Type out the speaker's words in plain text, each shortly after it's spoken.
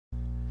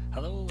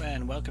Hello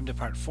and welcome to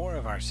part 4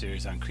 of our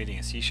series on creating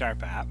a C#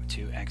 app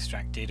to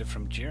extract data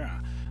from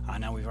Jira.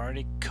 Now we've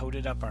already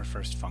coded up our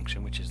first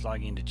function, which is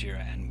logging into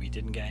Jira, and we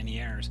didn't get any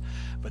errors,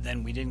 but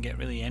then we didn't get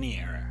really any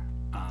error,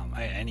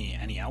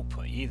 any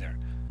output either.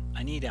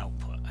 I need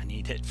output. I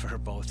need it for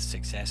both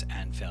success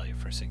and failure.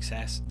 For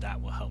success, that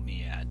will help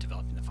me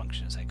developing the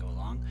function as I go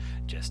along,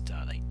 just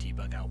like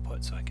debug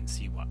output, so I can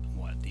see what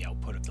the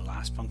output of the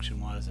last function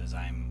was as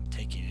I'm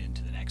taking it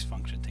into the next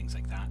function, things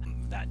like that.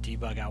 That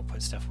debug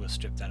output stuff, we'll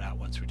strip that out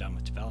once we're done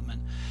with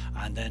development.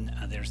 And then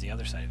there's the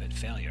other side of it,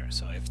 failure.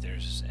 So if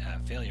there's a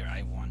failure,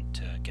 I want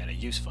to get a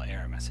useful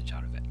error message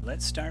out of it.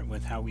 Let's start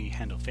with how we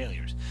handle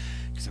failures,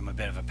 because I'm a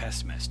bit of a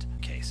pessimist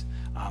case.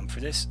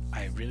 For this,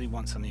 I really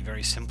want something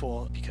very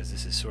simple, because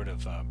this is sort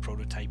of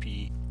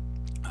prototypey,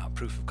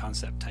 proof of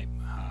concept type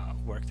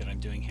work that I'm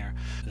doing here.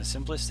 The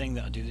simplest thing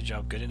that'll do the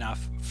job good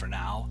enough for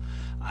now,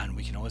 and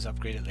we can always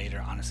upgrade it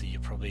later. Honestly, you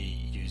probably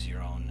use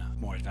your own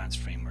more advanced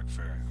framework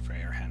for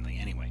error handling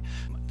anyway.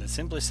 The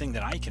simplest thing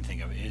that I can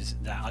think of is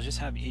that I'll just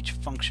have each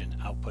function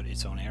output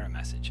its own error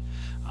message.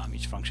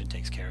 Each function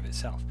takes care of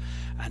itself.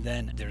 And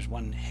then there's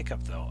one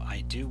hiccup though.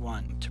 I do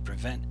want to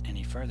prevent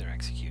any further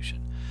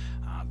execution,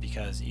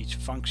 because each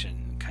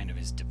function kind of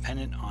is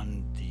dependent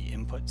on the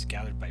inputs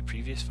gathered by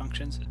previous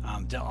functions.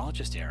 They'll all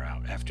just error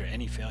out after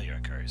any failure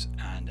occurs,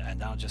 and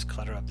that'll just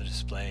clutter up the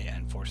display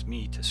and force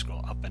me to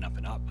scroll up and up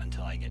and up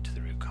until I get to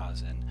the root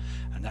cause,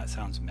 and that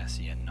sounds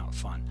messy and not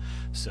fun.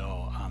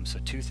 So so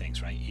two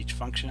things, right? Each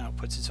function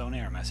outputs its own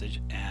error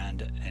message,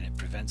 and it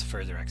prevents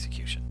further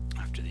execution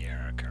after the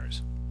error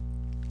occurs.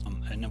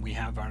 And then we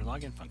have our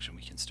login function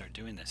we can start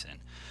doing this in.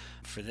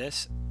 For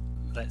this,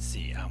 let's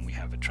see, we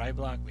have a try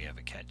block, we have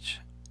a catch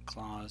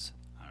clause,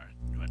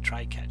 or a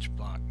try catch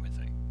block with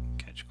a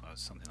catch clause,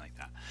 something like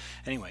that.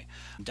 Anyway,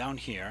 down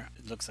here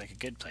it looks like a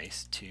good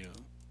place to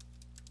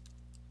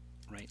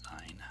write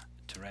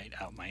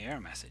out my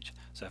error message.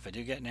 So if I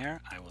do get an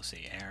error, I will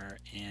say error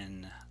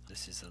in,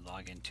 this is the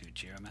login to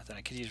Jira method.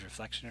 I could use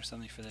reflection or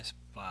something for this,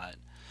 but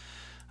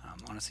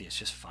honestly it's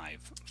just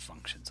 5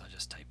 functions. I'll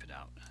just type it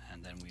out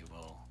and then we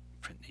will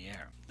print the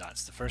error.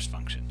 That's the first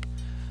function,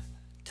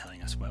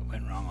 telling us what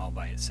went wrong all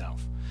by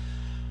itself.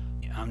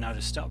 Now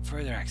to stop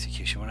further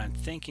execution, what I'm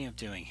thinking of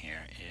doing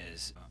here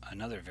is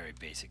another very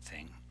basic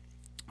thing.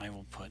 I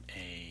will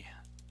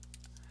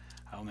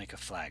make a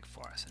flag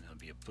for us, and it'll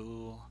be a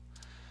bool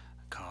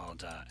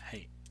called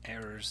hey,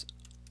 errors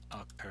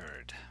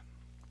occurred.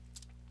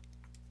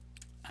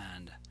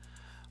 And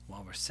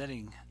while we're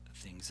setting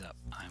things up,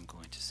 I'm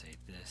going to say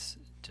this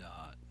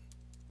dot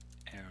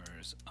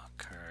errors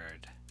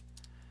occurred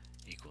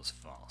equals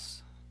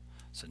false.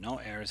 So no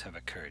errors have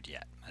occurred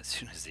yet as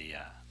soon as the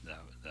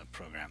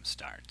program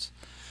starts.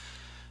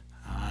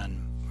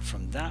 And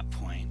from that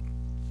point,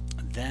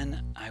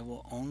 then I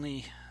will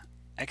only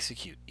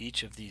execute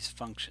each of these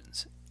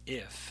functions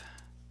if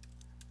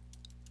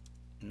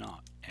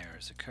not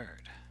errors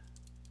occurred.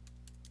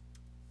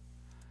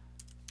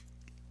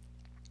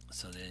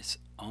 So this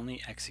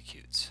only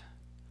executes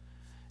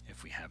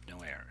if we have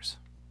no errors.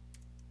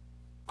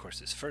 Of course,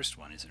 this first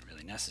one isn't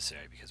really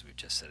necessary because we've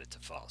just set it to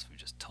false. We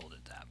just told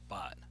it that.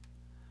 But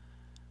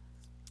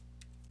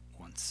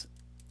once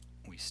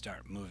we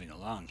start moving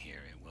along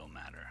here, it will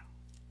matter.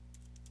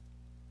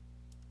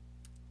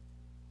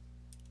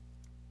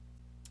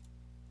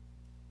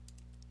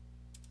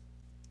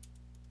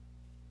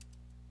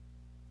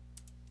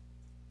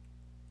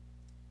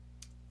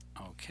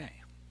 Okay.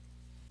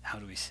 How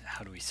do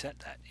we set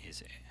that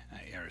is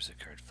errors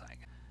occurred flag?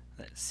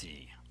 Let's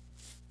see.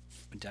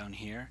 Down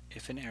here,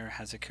 if an error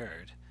has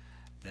occurred,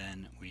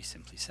 then we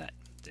simply set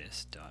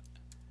this dot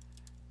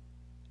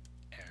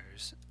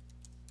errors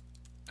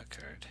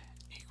occurred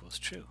equals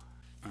true,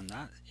 and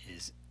that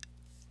is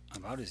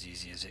about as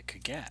easy as it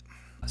could get.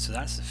 So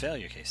that's the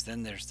failure case.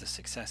 Then there's the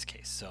success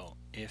case. So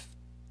if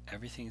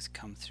everything's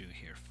come through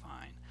here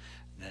fine,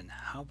 then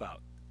how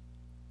about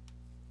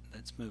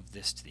let's move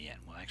this to the end.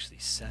 We'll actually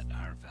set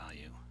our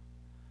value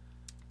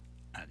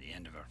at the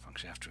end of our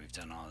function after we've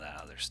done all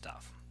that other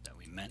stuff that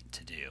we meant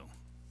to do.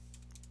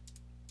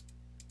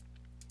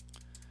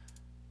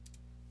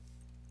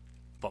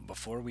 But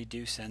before we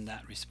do send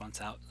that response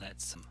out,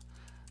 let's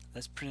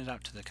print it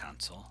out to the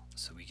console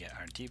so we get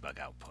our debug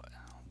output.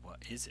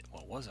 What is it?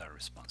 What was our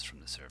response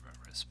from the server?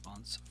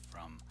 Response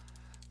from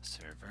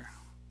server.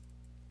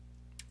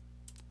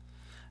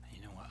 And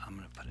you know what? I'm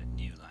going to put a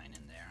new line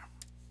in there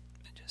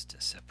just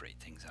to separate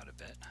things out a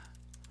bit.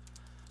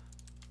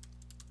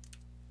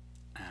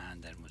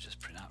 And then we'll just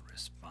print out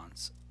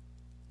response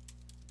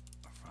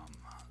from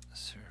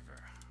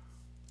server.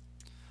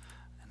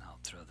 And I'll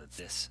throw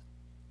this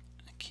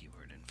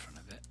keyword in front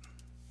of it.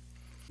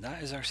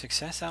 That is our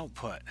success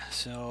output.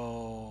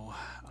 So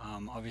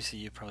obviously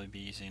you'd probably be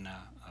using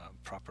a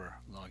proper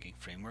logging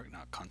framework,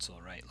 not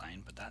console write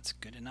line, but that's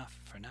good enough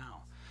for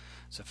now.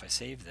 So if I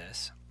save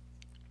this,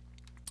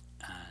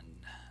 and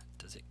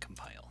does it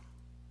compile?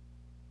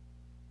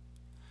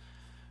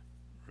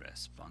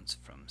 Response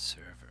from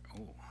server.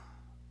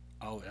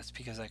 Oh, that's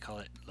because I call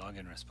it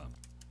login response.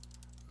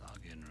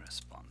 Login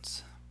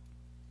response.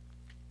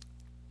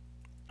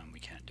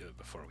 it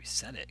before we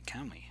set it,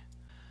 can we?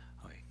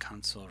 Okay,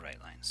 console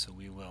write line. So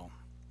we will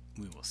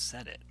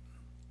set it,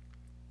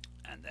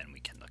 and then we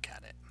can look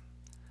at it.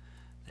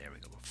 There we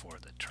go, before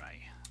the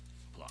try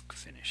block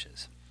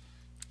finishes.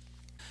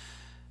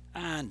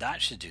 And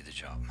that should do the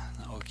job.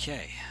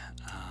 Okay,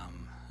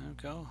 there we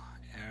go.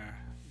 Error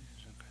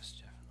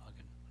request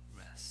login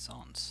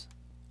response.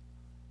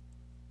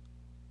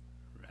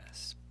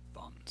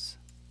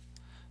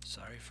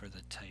 Sorry for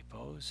the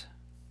typos.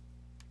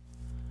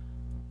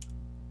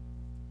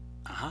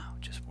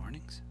 Just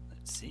warnings.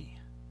 Let's see.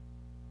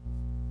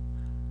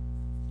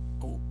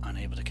 Oh,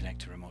 unable to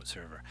connect to remote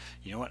server.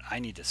 You know what? I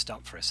need to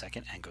stop for a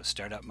second and go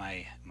start up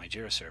my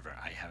Jira server.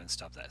 I haven't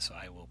stopped that, so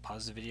I will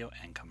pause the video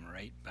and come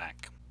right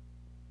back.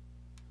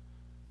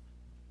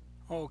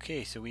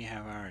 Okay, so we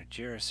have our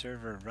Jira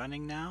server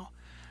running now,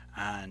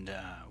 and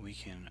we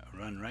can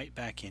run right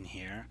back in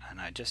here,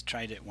 and I just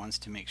tried it once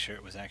to make sure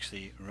it was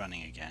actually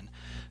running again.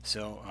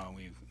 So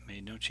we've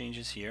made no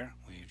changes here.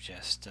 We've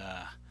just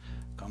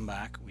gone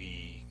back.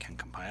 We can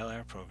compile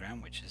our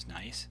program, which is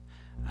nice,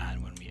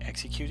 and when we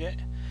execute it,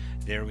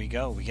 there we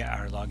go. We get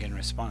our login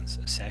response.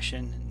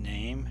 Session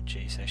name,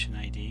 JSession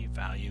ID,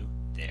 value.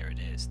 There it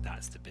is.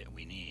 That's the bit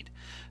we need.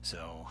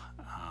 So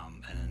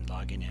and then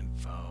login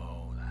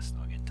info, that's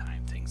login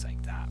time, things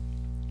like that.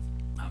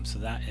 So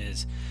that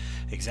is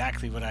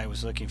exactly what I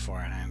was looking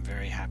for, and I'm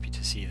very happy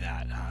to see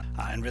that.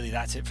 And really,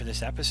 that's it for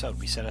this episode.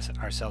 We set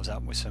ourselves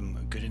up with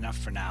some good enough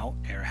for now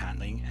error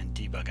handling and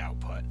debug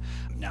output.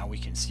 Now we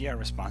can see our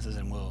responses,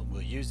 and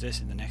we'll use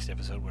this in the next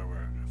episode where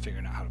we're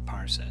figuring out how to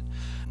parse it.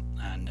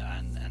 And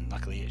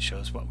luckily it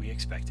shows what we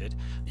expected.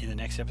 In the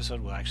next episode,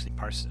 we'll actually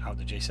parse out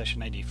the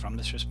JSession ID from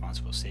this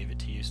response. We'll save it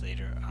to use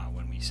later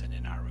when we send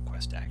in our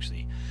request to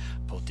actually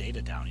pull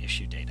data down,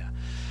 issue data.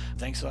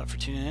 Thanks a lot for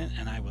tuning in,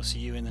 and I will see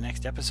you in the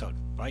next episode.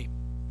 Bye.